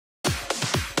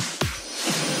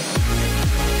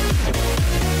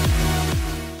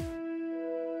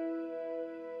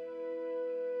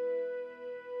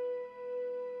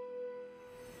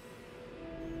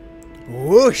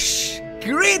Whoosh!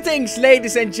 Greetings,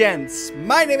 ladies and gents!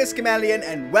 My name is Chameleon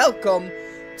and welcome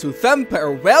to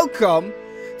Thumper. Welcome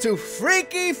to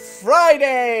Freaky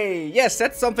Friday! Yes,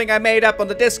 that's something I made up on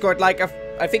the Discord like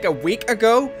I think a week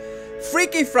ago.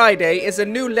 Freaky Friday is a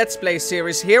new Let's Play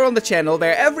series here on the channel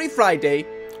where every Friday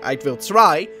I will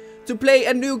try to play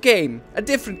a new game, a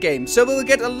different game. So we will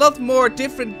get a lot more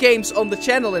different games on the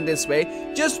channel in this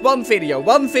way. Just one video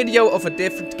of a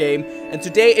different game. And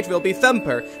today it will be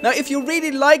Thumper. Now if you really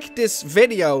like this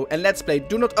video and Let's Play,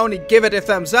 do not only give it a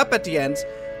thumbs up at the end,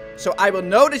 so I will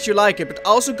know that you like it, but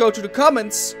also go to the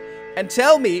comments and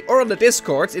tell me, or on the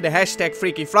Discord in the hashtag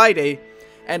Freaky Friday,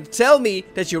 and tell me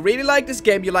that you really like this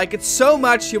game, you like it so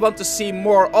much you want to see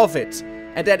more of it.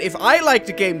 And then if I like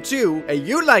the game too, and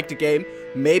you like the game,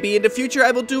 maybe in the future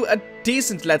I will do a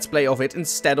decent Let's Play of it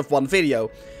instead of one video.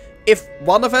 If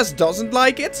one of us doesn't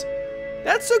like it,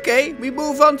 that's okay. We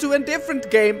move on to a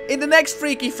different game in the next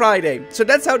Freaky Friday. So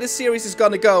that's how this series is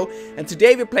gonna go. And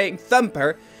today we're playing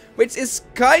Thumper, which is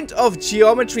kind of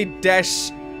Geometry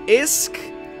Dash-esque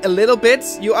a little bit.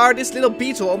 You are this little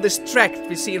beetle on this track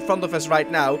we see in front of us right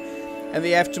now. And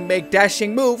we have to make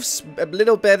dashing moves, a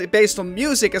little bit based on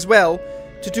music as well,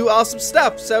 to do awesome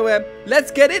stuff. So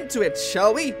let's get into it,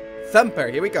 shall we? Thumper,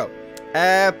 here we go.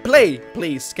 Play,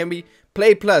 please. Can we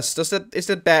play plus? Is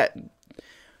that bad?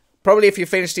 Probably if you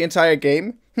finish the entire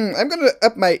game. I'm gonna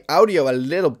up my audio a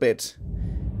little bit.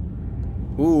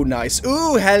 Ooh, nice.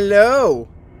 Ooh, hello.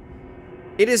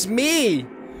 It is me.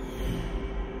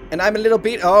 And I'm a little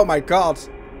beat. Oh my god.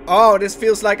 Oh, this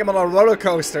feels like I'm on a roller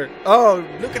coaster. Oh,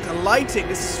 look at the lighting.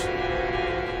 This is...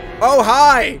 Oh,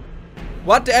 hi.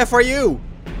 What the F are you?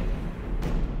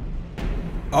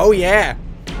 Oh, yeah.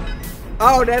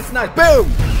 Oh, that's nice.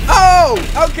 Boom. Oh,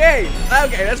 okay.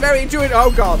 Okay, that's very intuitive. Oh,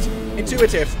 God.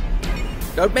 Intuitive.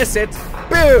 Don't miss it.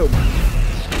 Boom.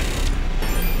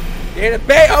 You hit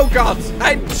it. Oh, God.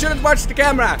 I shouldn't watch the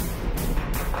camera.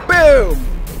 Boom.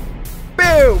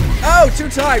 Boom. Oh, 2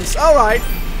 times. All right.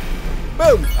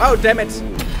 Boom. Oh, damn it.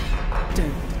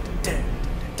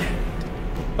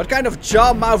 What kind of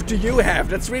jaw mouth do you have?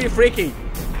 That's really freaky.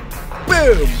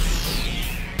 Boom.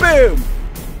 Boom.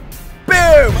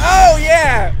 Boom! Oh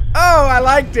yeah! Oh, I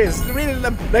like this. Really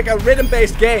like a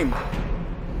rhythm-based game.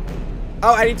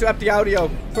 Oh, I need to up the audio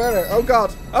further. Oh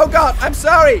god. Oh god, I'm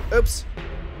sorry. Oops.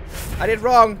 I did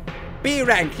wrong. B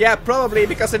rank. Yeah, probably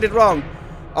because I did wrong.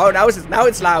 Oh, now it's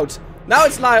loud. Now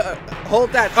it's loud.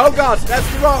 Hold that. Oh god, that's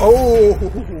wrong.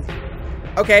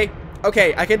 Oh. Okay.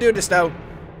 Okay, I can do this now.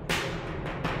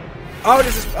 Oh,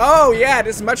 this is... Oh, yeah,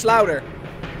 this is much louder.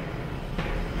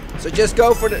 So just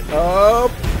go for the... Oh,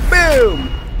 boom!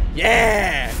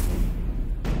 Yeah!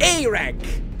 A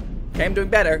rank! Okay, I'm doing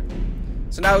better.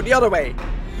 So now the other way.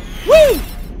 Woo!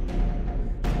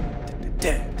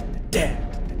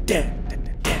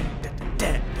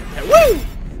 Woo!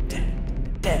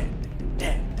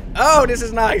 Oh, this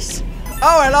is nice.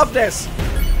 Oh, I love this.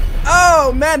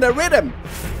 Oh, man, the rhythm.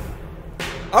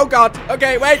 Oh, God.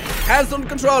 Okay, wait. Hands on the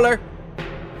controller.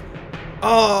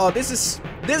 Oh, this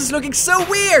is looking so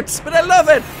weird, but I love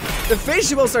it. The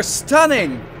visuals are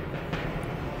stunning.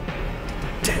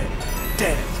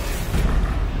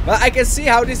 Well, I can see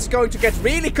how this is going to get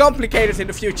really complicated in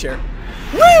the future.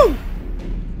 Woo!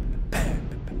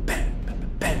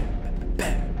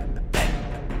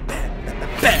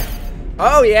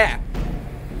 Oh yeah.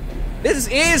 This is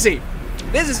easy.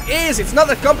 This is easy. It's not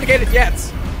that complicated yet.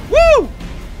 Woo!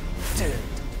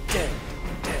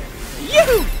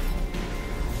 Yoo!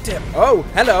 Oh,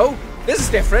 hello. This is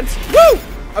different. Woo!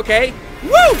 Okay.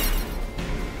 Woo!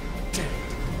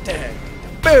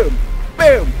 Boom!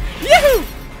 Boom! Yahoo!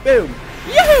 Boom!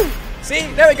 Yahoo!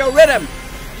 See? There we go. Rhythm.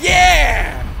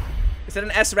 Yeah! Is that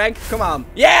an S rank? Come on.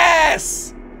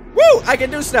 Yes! Woo! I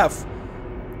can do stuff.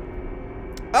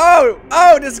 Oh!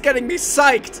 Oh, this is getting me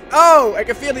psyched. Oh, I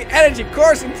can feel the energy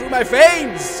coursing through my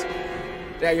veins.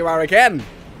 There you are again.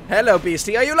 Hello,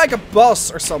 beastie. Are you like a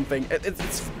boss or something? It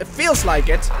feels like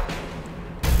it.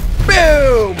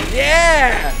 Boom!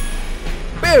 Yeah!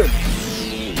 Boom!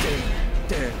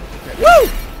 Woo!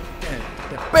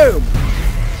 Boom!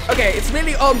 Okay, it's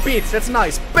really on beat. That's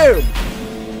nice. Boom!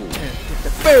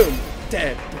 Boom!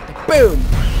 Boom!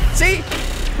 See?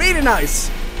 Really nice.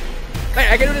 Hey,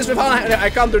 I can do this with one hand. I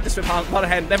can't do this with one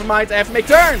hand. Never mind. I have to make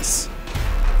turns.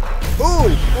 Ooh!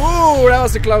 Ooh! That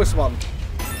was a close one.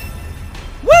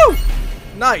 Woo!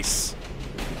 Nice!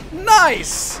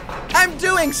 Nice! I'm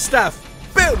doing stuff!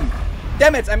 Boom!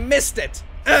 Damn it, I missed it!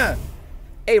 A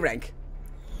rank.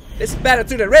 This is better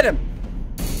to the rhythm.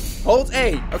 Hold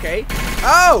A, okay.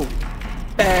 Oh!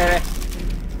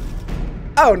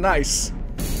 Oh, nice.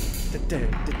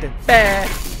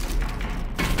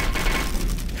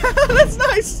 That's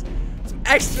nice. Some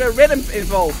extra rhythm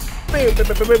involved. Boom, boom,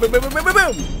 boom, boom, boom, boom, boom, boom,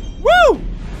 boom. Woo!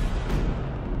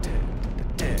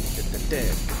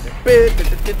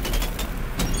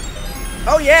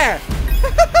 Oh yeah!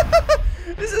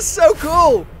 This is so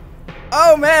cool!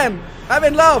 Oh man, I'm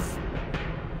in love!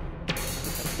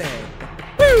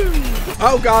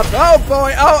 Oh god, oh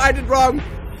boy, oh I did wrong!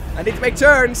 I need to make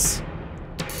turns!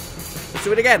 Let's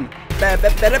do it again!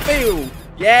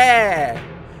 Yeah!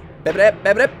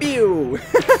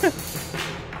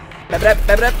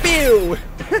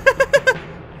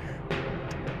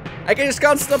 I just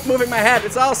can't stop moving my head,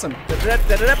 it's awesome!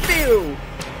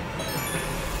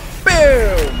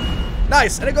 Boom!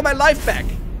 Nice, and I got my life back!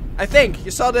 I think.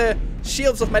 You saw the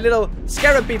shields of my little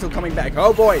scarab beetle coming back.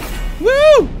 Oh boy!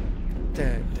 Woo!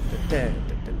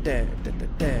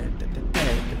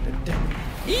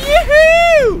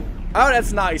 Yahoo! Oh,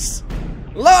 that's nice.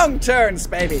 Long turns,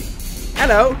 baby.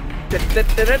 Hello.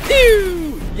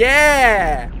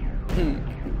 Yeah.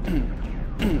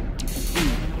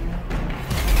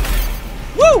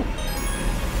 Woo!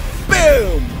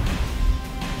 Boom!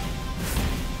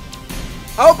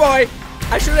 Oh boy!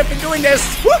 I should have been doing this.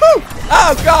 Woohoo!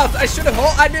 Oh god! I should have.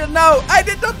 I didn't know. I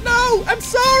did not know. I'm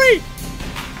sorry.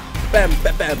 Bam,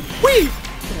 bam, bam. Wee!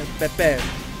 Bam, bam,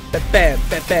 bam, bam,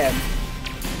 bam, bam.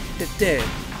 Bam,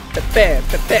 bam,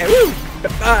 bam, bam. Woo!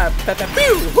 Bam, bam, bam, bam.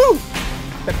 Woo!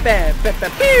 Bam, bam, bam,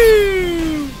 bam.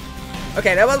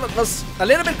 Okay, that was a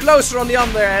little bit closer on the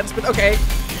other end, but okay.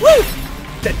 Woo!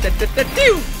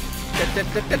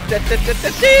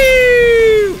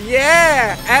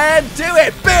 Yeah! And do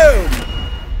it! Boom!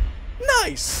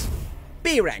 Nice!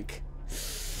 B rank.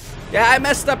 Yeah, I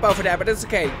messed up over there, but it's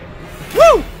okay.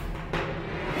 Woo!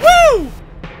 Woo!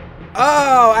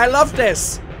 Oh, I love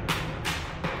this!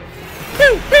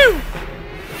 Boo! Boo!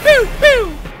 Boo!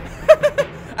 Boo!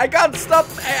 I can't stop.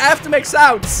 I have to make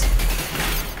sounds.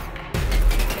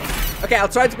 Okay, I'll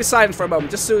try to be silent for a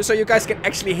moment, just so you guys can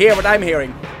actually hear what I'm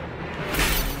hearing.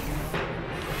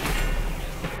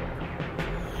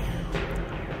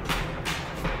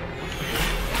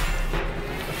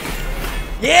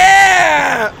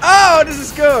 Yeah! Oh, this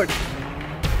is good.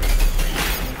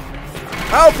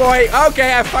 Oh boy.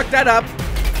 Okay, I fucked that up.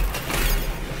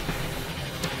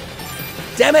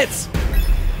 Damn it!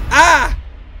 Ah!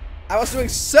 I was doing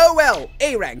so well.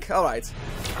 A rank. All right.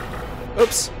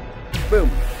 Oops. Boom.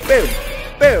 Boom.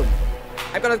 Boom.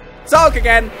 I'm gonna talk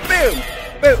again. Boom.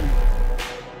 Boom.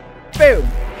 Boom.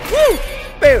 Woo.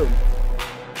 Boom.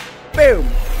 Boom.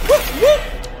 Woo. Woo.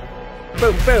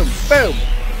 Boom. Boom. Boom.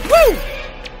 Woo.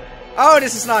 Oh,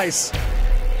 this is nice.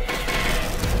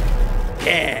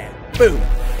 Yeah. Boom.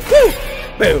 Woo.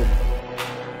 Boom.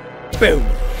 Boom.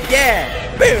 Yeah.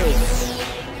 Boom.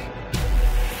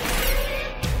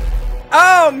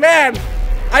 Oh, man.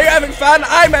 Are you having fun?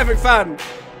 I'm having fun.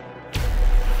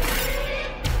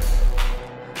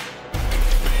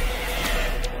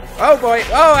 Oh, boy.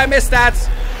 Oh, I missed that.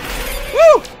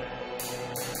 Woo.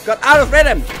 Got out of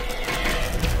rhythm.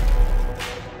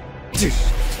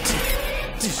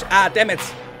 Ah, damn it.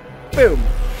 Boom.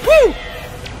 Woo!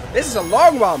 This is a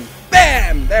long one.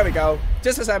 Bam! There we go.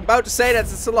 Just as I'm about to say that,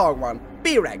 it's a long one.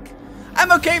 B rank.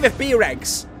 I'm okay with B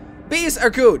ranks. B's are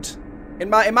good. In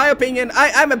my opinion,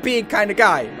 I'm a B kind of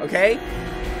guy, okay?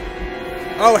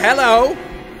 Oh, hello.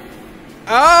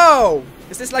 Oh!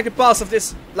 Is this like the boss of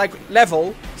this, like,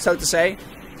 level, so to say?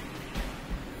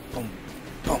 Boom.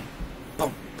 Boom.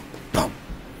 Boom. Boom.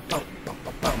 Boom. Boom.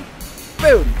 Boom.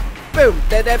 Boom. Boom.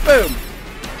 There, boom.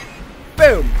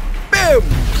 Boom! Boom!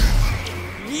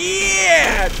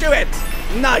 Yeah! Do it!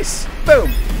 Nice!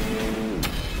 Boom!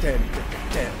 Boom!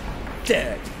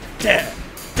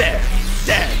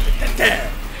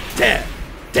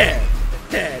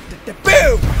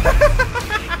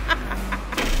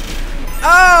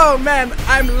 Oh man,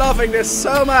 I'm loving this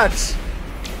so much!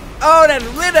 Oh, that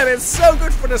rhythm is so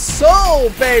good for the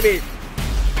soul, baby!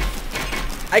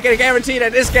 I can guarantee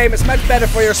that this game is much better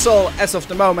for your soul as of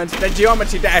the moment than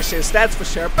Geometry Dash is, that's for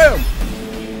sure. Boom!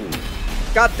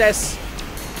 Got this.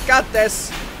 Got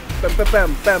this. Boom, boom,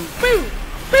 boom, boom, boom,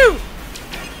 boom!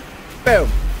 Boom,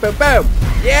 boom, boom!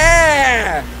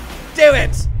 Yeah! Do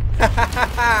it!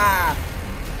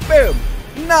 Boom!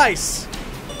 Nice!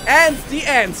 And the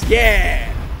end, yeah!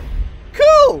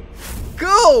 Cool!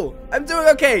 Cool! I'm doing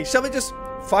okay. Shall we just...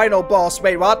 Final boss,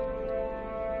 wait, what?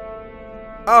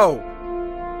 Oh.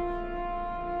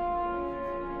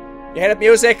 You hear that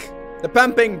music? The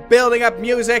pumping, building up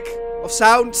music of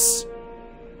sounds.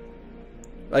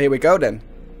 Well, here we go then.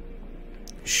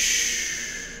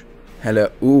 Shh. Hello.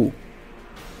 Ooh.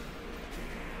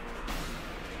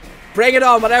 Bring it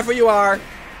on, whatever you are.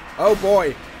 Oh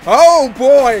boy. Oh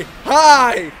boy!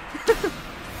 Hi!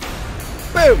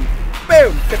 Boom!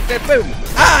 Boom! Boom!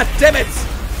 Ah, damn it!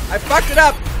 I fucked it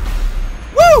up!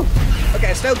 Woo! Okay,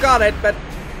 I still got it, but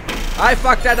I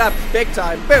fucked that up big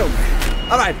time. Boom!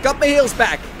 Alright, got my heels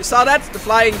back. You saw that? The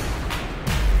flying.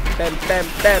 Bam, bam,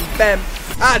 bam, bam.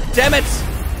 Ah, damn it!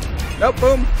 Nope,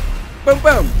 boom. Boom,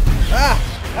 boom. Ah!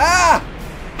 Ah!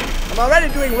 I'm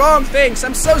already doing wrong things.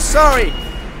 I'm so sorry.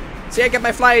 See, I get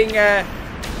my flying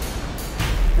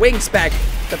wings back.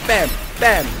 The bam,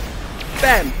 bam,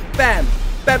 bam, bam,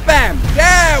 bam, bam.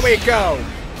 There we go.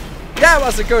 That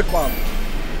was a good one.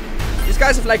 These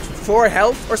guys have like 4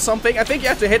 health or something. I think you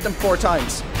have to hit them 4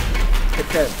 times. Hit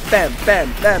them. Bam,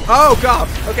 bam, bam. Oh god.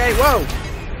 Okay, whoa.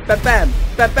 Bam, bam,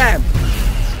 bam, bam.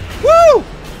 Woo!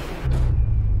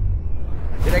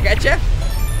 Did I get you?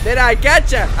 Did I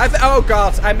get you? Oh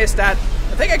god, I missed that.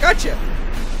 I think I got you.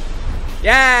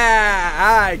 Yeah,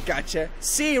 I got you.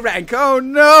 C rank. Oh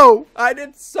no, I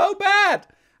did so bad.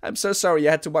 I'm so sorry you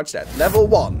had to watch that. Level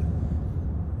 1.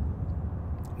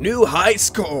 New high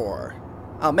score.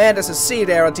 Oh man, there's a C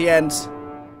there at the end.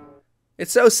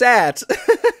 It's so sad.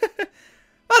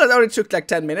 Well, it only took like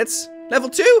 10 minutes. Level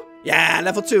 2? Yeah,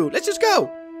 level 2. Let's just go.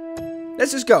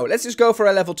 Let's just go. Let's just go for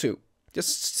a level 2.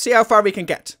 Just see how far we can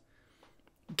get.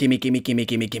 Gimme, gimme, gimme,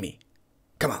 gimme, gimme.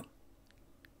 Come on.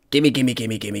 Gimme, gimme,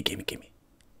 gimme, gimme, gimme, gimme.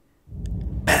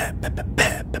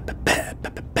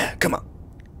 Come on.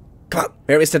 Come on.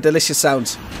 Where is the delicious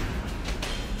sound?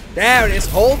 There it is.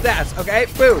 Hold that. Okay.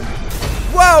 Boom.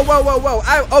 Whoa, whoa, whoa, whoa.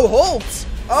 Ow. Oh, hold.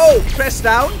 Oh, press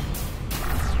down.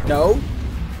 No.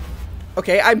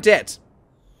 Okay, I'm dead.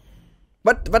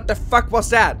 What the fuck was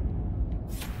that?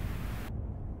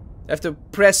 I have to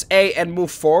press A and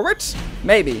move forward?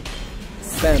 Maybe.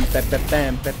 Bam, bam, bam,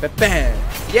 bam, bam, bam, bam.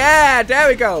 Yeah, there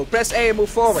we go. Press A and move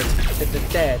forward.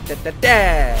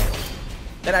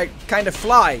 Then I kind of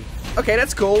fly. Okay,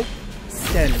 that's cool.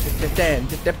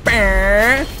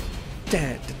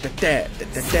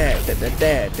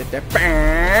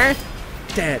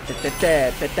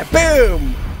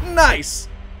 Boom! Nice!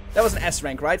 That was an S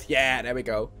rank, right? Yeah, there we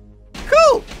go.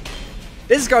 Cool!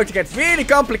 This is going to get really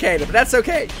complicated, but that's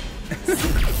okay.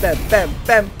 Bam, bam,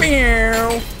 bam,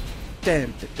 bam.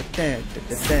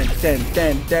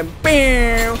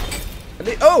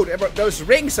 Oh, those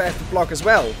rings I have to block as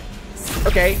well.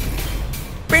 Okay.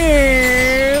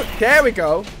 There we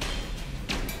go.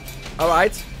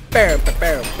 Alright. Yeah!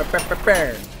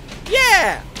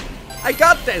 I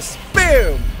got this.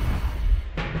 Boom!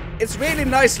 It's really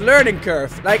nice learning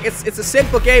curve. Like, it's a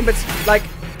simple game, but it's like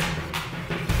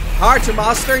hard to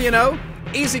master, you know?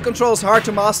 Easy controls, hard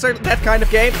to master. That kind of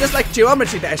game. Just like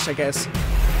Geometry Dash, I guess.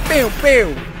 Boom,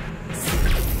 boom.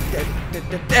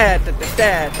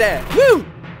 Woo!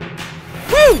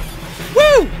 Woo!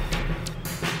 Woo!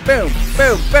 Boom,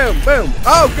 boom, boom, boom.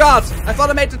 Oh god! I thought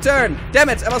I made the turn. Damn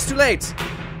it, I was too late.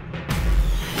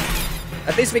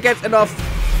 At least we get enough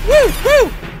woo,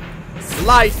 woo!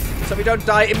 Life, so we don't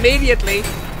die immediately.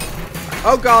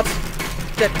 Oh god.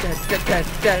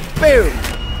 Boom!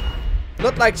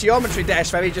 Not like Geometry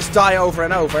Dash where we just die over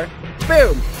and over.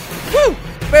 Boom! Woo!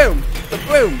 Boom!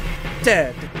 Boom!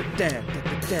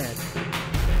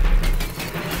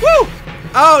 Woo!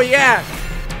 Oh yeah!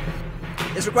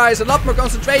 This requires a lot more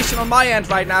concentration on my end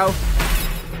right now.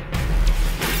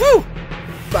 Woo!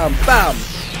 Bum bum!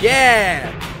 Yeah!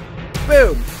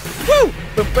 Boom! Woo!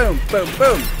 Boom boom boom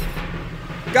boom!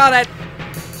 Got it!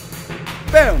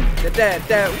 Boom!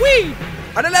 Wee!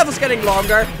 Are the levels getting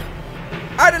longer?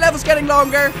 Are the levels getting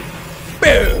longer?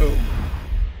 Boom!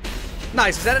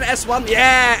 Nice. Is that an S1?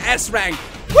 Yeah! S rank!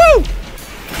 Woo!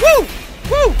 Woo!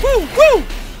 Woo! Woo! Woo!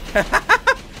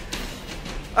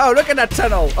 Oh, look at that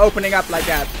tunnel opening up like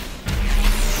that.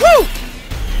 Woo!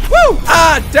 Woo!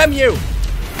 Ah, damn you!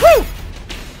 Woo!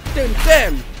 Dum,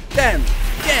 dum, dum,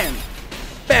 dum.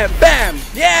 Bam, bam!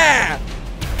 Yeah!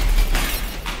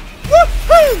 Woo!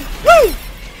 Woo! Woo!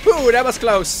 Woo! That was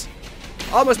close.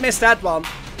 Almost missed that one.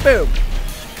 Boom!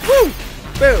 Woo!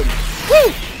 Boom!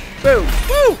 Woo! Boom!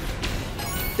 Woo!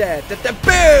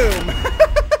 Boom!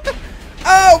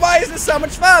 Oh, why is this so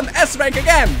much fun? S rank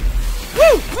again!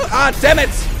 Woo! Woo! Ah, damn it!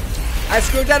 I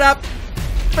screwed that up.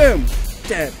 Boom!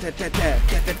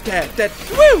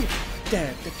 Woo!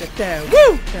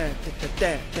 Woo!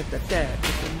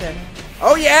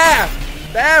 Oh yeah!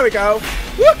 There we go!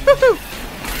 Woohoo!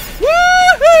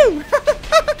 Woohoo!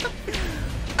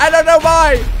 I don't know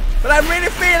why, but I'm really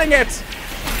feeling it.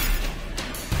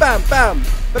 Bam bam!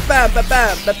 Bam bam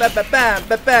bam bam bam bam bam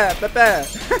bam bam bam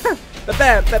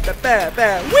bam bam bam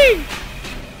bam! Wee!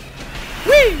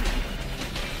 Wee!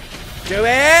 Do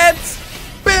it!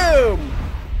 Boom!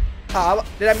 Oh,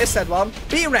 did I miss that one?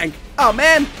 B rank. Oh,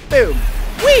 man. Boom.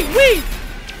 Wee, wee.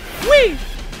 Wee.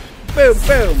 Boom,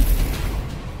 boom.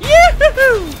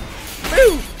 Yoo-hoo.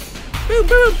 Boom. Boom,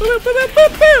 boom, boom, boom, boom,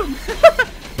 boom, boom.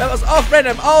 That was off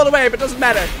rhythm all the way, but doesn't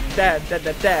matter. Dad. Do it,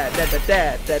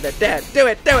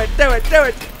 do it, do it, do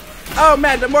it. Oh,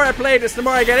 man, the more I play this, the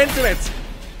more I get into it.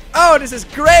 Oh, this is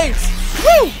great.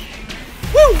 Woo.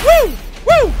 Woo, woo,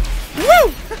 woo,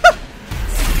 woo.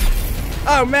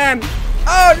 Oh, man.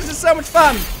 Oh, this is so much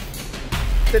fun.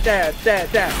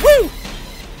 Woo.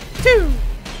 2.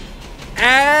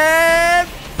 And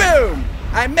boom.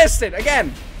 I missed it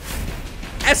again.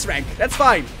 S rank. That's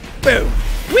fine. Boom.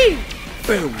 Wee.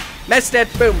 Boom. Missed it.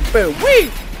 Boom. Boom.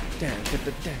 Wee.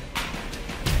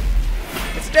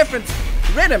 It's a different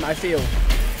rhythm, I feel.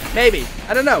 Maybe.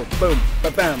 I don't know. Boom.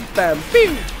 Ba-bam. Bam.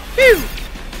 Pew. Pew.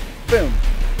 Boom.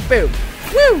 Boom.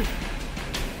 Woo.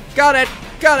 Got it.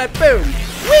 Got it. Boom.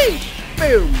 Wee.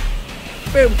 Boom.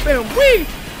 Boom. Boom. Wee.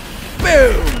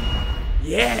 Boom.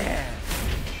 Yeah.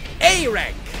 A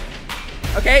rank.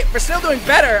 Okay, we're still doing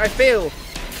better, I feel,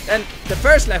 than the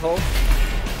first level.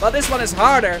 But this one is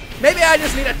harder. Maybe I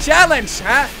just need a challenge,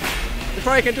 huh?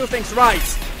 Before I can do things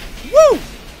right. Woo!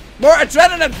 More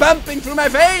adrenaline pumping through my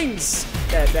veins.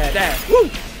 There.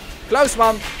 Woo! Close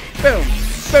one. Boom.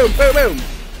 Boom, boom, boom.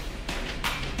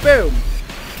 Boom.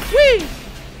 Whee!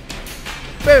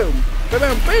 Boom. Boom,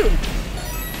 boom, boom.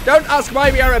 Don't ask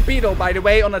why we are a beetle, by the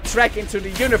way, on a trek into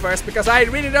the universe, because I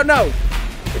really don't know.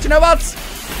 But you know what?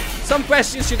 Some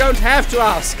questions you don't have to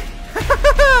ask.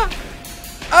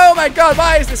 Oh my god,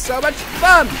 why is this so much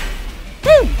fun?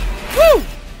 Boom! Woo!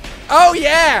 Oh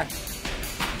yeah!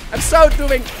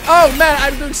 Oh man,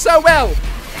 I'm doing so well!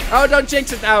 Oh, don't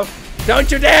jinx it now.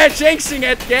 Don't you dare jinxing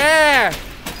it! Yeah!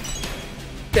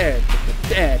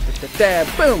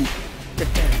 Boom!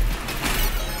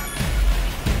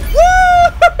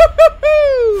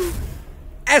 Woo!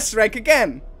 S rank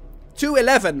again!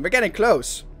 211, we're getting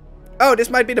close. Oh,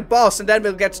 this might be the boss, and then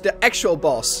we'll get to the actual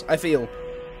boss, I feel.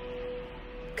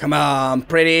 Come on,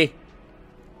 pretty.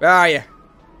 Where are you?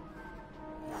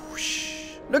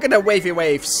 Whoosh. Look at the wavy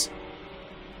waves.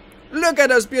 Look at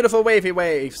those beautiful wavy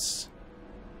waves.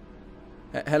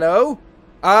 Hello?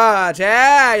 Ah,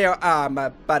 there you are, my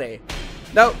buddy.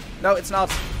 No, it's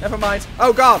not. Never mind.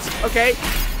 Oh God. Okay.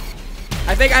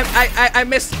 I think I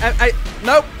missed.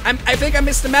 Nope. I think I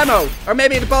missed the memo, or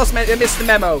maybe the boss missed the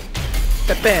memo.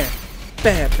 Bam.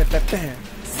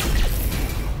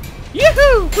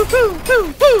 Yoo-hoo!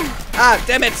 Hoo-hoo! Ah,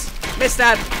 damn it! Missed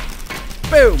that!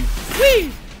 Boom!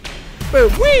 Whee!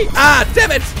 Boom! Whee! Ah,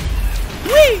 damn it!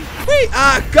 Whee! Whee!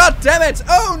 Ah, god damn it!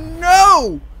 Oh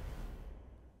no!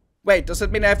 Wait, does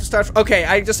that mean I have to start? Okay,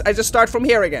 I just start from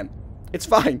here again. It's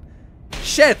fine.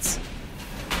 Shit!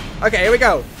 Okay, here we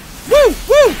go. Woo!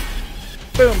 Woo!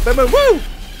 Boom! Boom! Boom! Woo!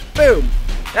 Boom!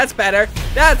 That's better.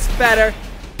 That's better.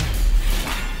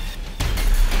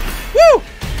 Woo!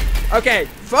 Okay,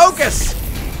 focus!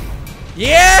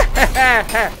 Yeah!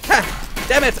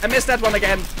 Damn it, I missed that one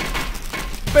again.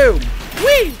 Boom!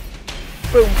 Wee!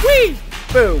 Boom! Wee!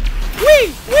 Boom!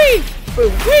 Wee! Wee!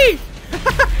 Boom! Wee!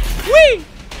 Wee!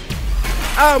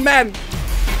 Oh man!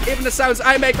 Even the sounds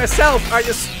I make myself are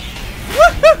just...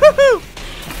 Woo-hoo-hoo-hoo!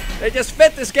 They just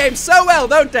fit this game so well,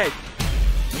 don't they?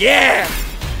 Yeah!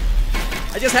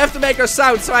 I just have to make those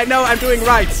sounds so I know I'm doing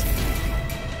right.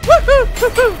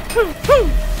 Woo-hoo-hoo-hoo-hoo-hoo!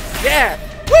 Yeah!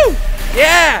 Woo!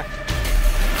 Yeah!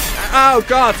 Oh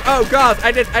god! Oh god!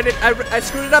 I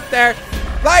screwed it up there.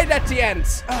 Right at the end.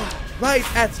 Oh, right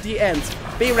at the end.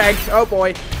 B rank. Oh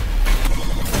boy.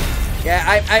 Yeah,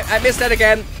 I missed that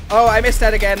again. Oh, I missed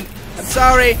that again. I'm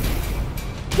sorry.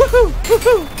 Woohoo!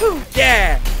 Woohoo! Woo!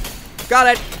 Yeah!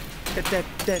 Got it.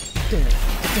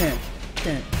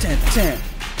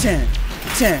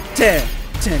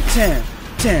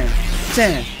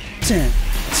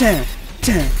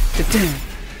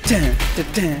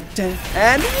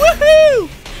 And woohoo!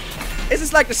 Is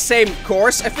this like the same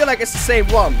course? I feel like it's the same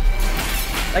one.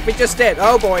 Like we just did.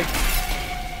 Oh boy.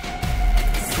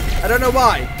 I don't know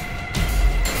why.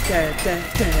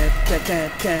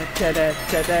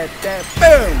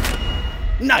 Boom!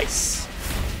 Nice!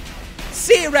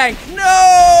 C rank!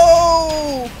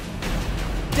 No!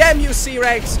 Damn you, C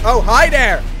ranks! Oh, hi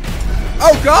there!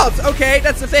 Oh god! Okay,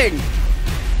 that's the thing.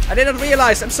 I didn't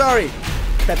realize. I'm sorry.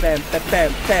 Bam, bam,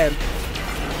 bam, bam.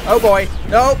 Oh boy.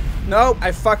 Nope. Nope.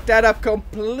 I fucked that up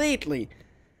completely.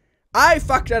 I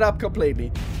fucked that up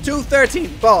completely.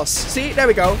 213, boss. See? There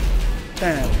we go.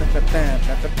 Bam, bam, bam, bam,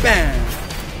 bam, bam.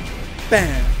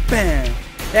 Bam, bam.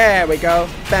 There we go.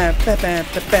 Bam, bam, bam,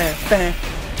 bam, bam, bam,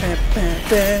 bam,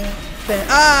 bam, bam.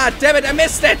 Ah, damn it, I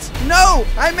missed it. No,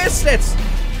 I missed it.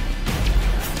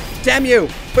 Damn you.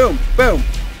 Boom, boom.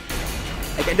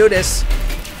 I can do this.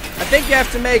 I think you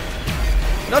have to make...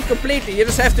 Not completely, you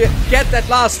just have to get that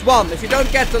last one. If you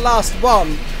don't get the last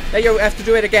one, then you have to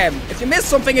do it again. If you miss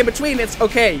something in between, it's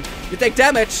okay. You take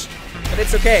damage, but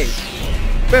it's okay.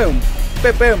 Boom.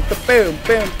 Boom, boom, boom,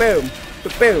 boom, boom,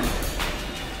 boom.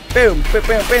 Boom, boom,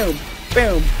 boom, boom,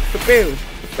 boom, boom,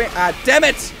 boom. Ah, damn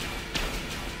it!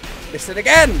 Missed it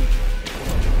again!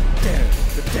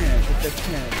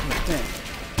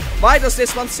 Why does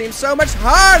this one seem so much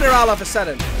harder all of a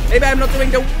sudden? Maybe I'm not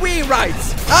doing the Wii right.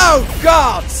 Oh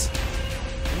god!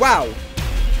 Wow.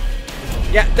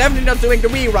 Yeah, definitely not doing the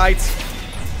Wii right.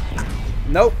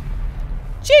 Nope.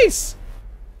 Jeez!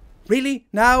 Really?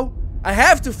 Now? I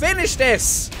have to finish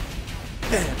this!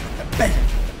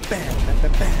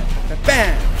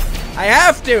 I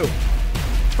have to!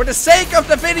 For the sake of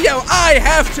the video, I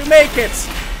have to make it!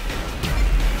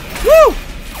 Woo!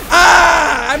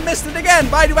 Ah! I missed it again!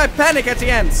 Why do I panic at the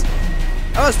end?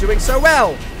 I was doing so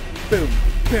well! Boom,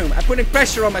 boom. I'm putting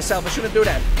pressure on myself. I shouldn't do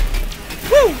that.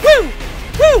 Woo! Woo!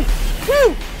 Woo!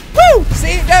 Woo! Woo!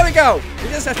 See? There we go! We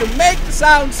just have to make the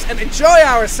sounds and enjoy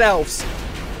ourselves.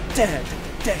 Do it!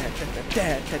 Do it!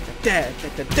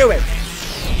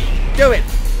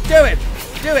 Do it!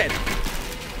 Do it!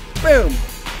 Boom!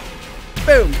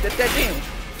 Boom!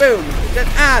 Boom!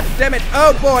 Ah, damn it!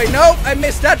 Oh boy! No! I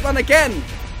missed that one again!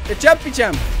 The jumpy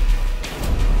jump!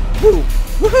 Woo!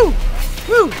 Woohoo!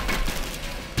 Woo!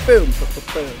 Boom!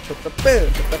 Boom!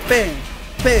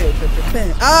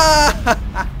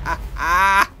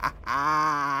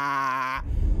 Ah!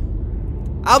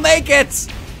 I'll make it!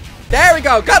 There we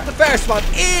go! Got the first one!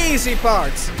 Easy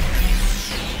part!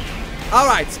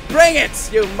 Alright, bring it,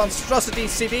 you monstrosity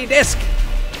CD disc!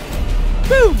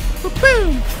 Boom! Boom!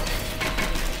 Boom!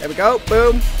 There we go.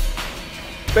 Boom!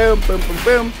 Boom! Boom! Boom!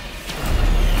 Boom!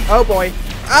 Oh boy!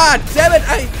 Ah! Damn it!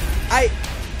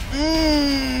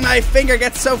 My finger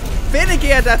gets so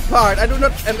finicky at that part. I do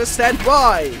not understand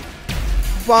why.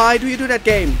 Why do you do that,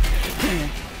 game?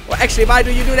 Well, actually, why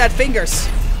do you do that, fingers?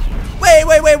 Wait!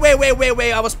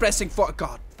 I was pressing for...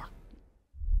 God. Fuck.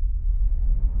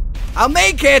 I'll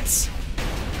make it!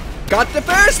 Got the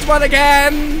first one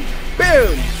again!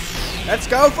 Boom! Let's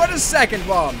go for the second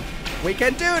one. We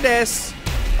can do this.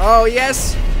 Oh,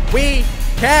 yes, we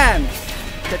can.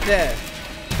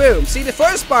 Boom. See, the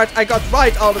first part I got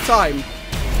right all the time.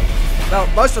 Well,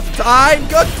 most of the time.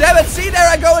 God damn it. See, there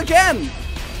I go again.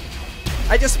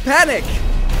 I just panic.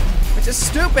 Which is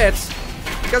stupid.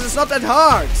 Because it's not that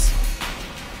hard.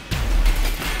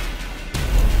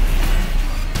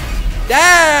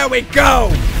 There we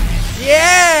go.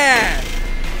 Yeah.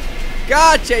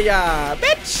 Gotcha, ya,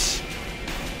 bitch.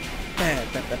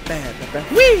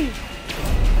 Whee.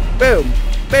 Boom.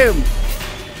 Boom.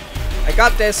 I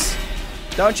got this.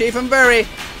 Don't you even worry.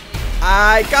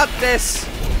 I got this.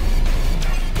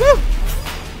 Woo.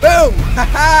 Boom.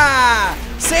 Haha.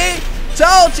 See?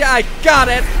 Told you I got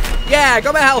it. Yeah,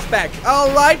 got my health back.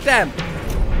 Alright then.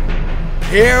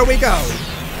 Here we go.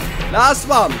 Last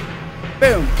one.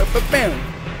 Boom. Boom. Boom.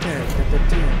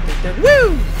 Boom.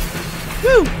 Woo.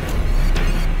 Woo.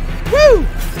 Woo.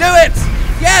 Do it.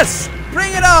 Yes.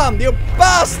 Bring it on, you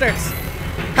bastards.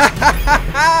 Ha ha ha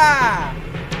ha.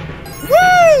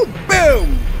 Woo.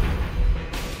 Boom.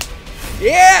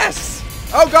 Yes.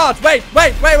 Oh god. Wait.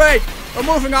 We're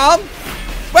moving on.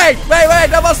 Wait,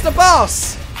 that was the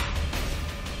boss!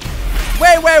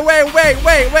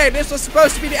 Wait, this was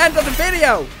supposed to be the end of the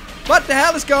video! What the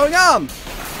hell is going on?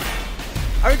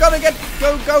 Are we gonna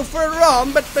go further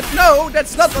on? But no,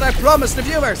 that's not what I promised the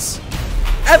viewers!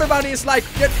 Everybody is like,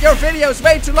 your video is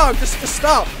way too long, just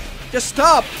stop! Just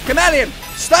stop! Chameleon!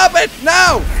 Stop it!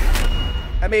 No!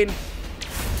 I mean...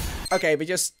 Okay, we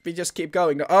just keep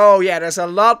going. Oh yeah, there's a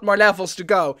lot more levels to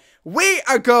go. We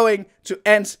are going to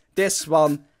end this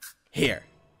one here.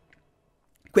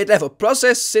 Quit level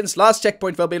process since last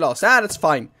checkpoint will be lost. Ah, that's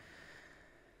fine.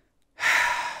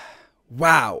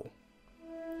 Wow.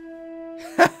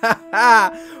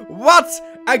 What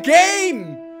a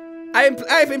game!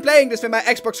 I've been playing this with my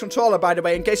Xbox controller, by the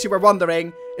way, in case you were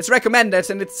wondering. It's recommended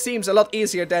and it seems a lot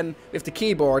easier than with the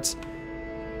keyboard.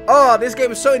 Oh, this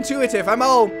game is so intuitive. I'm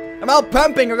all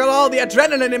pumping. I got all the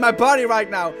adrenaline in my body right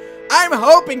now. I'm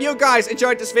hoping you guys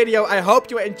enjoyed this video. I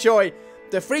hope you enjoy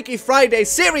the Freaky Friday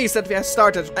series that we have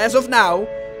started as of now.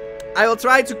 I will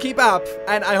try to keep up,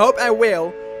 and I hope I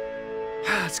will.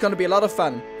 It's gonna be a lot of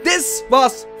fun. This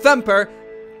was Thumper.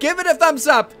 Give it a thumbs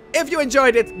up if you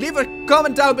enjoyed it. Leave a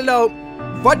comment down below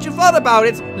what you thought about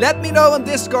it. Let me know on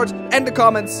Discord and the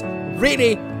comments.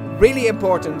 Really, really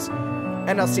important.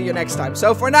 and I'll see you next time.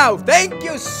 So for now, thank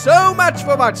you so much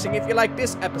for watching. If you like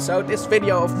this episode, this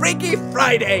video of Freaky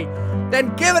Friday,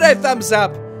 then give it a thumbs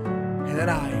up. And then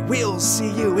I will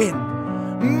see you in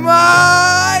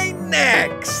my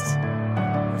next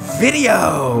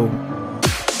video.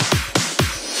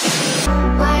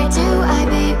 Why do I,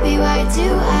 baby, why do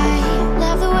I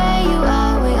love the way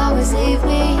you always leave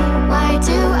me? Why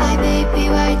do I, baby,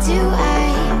 why do I?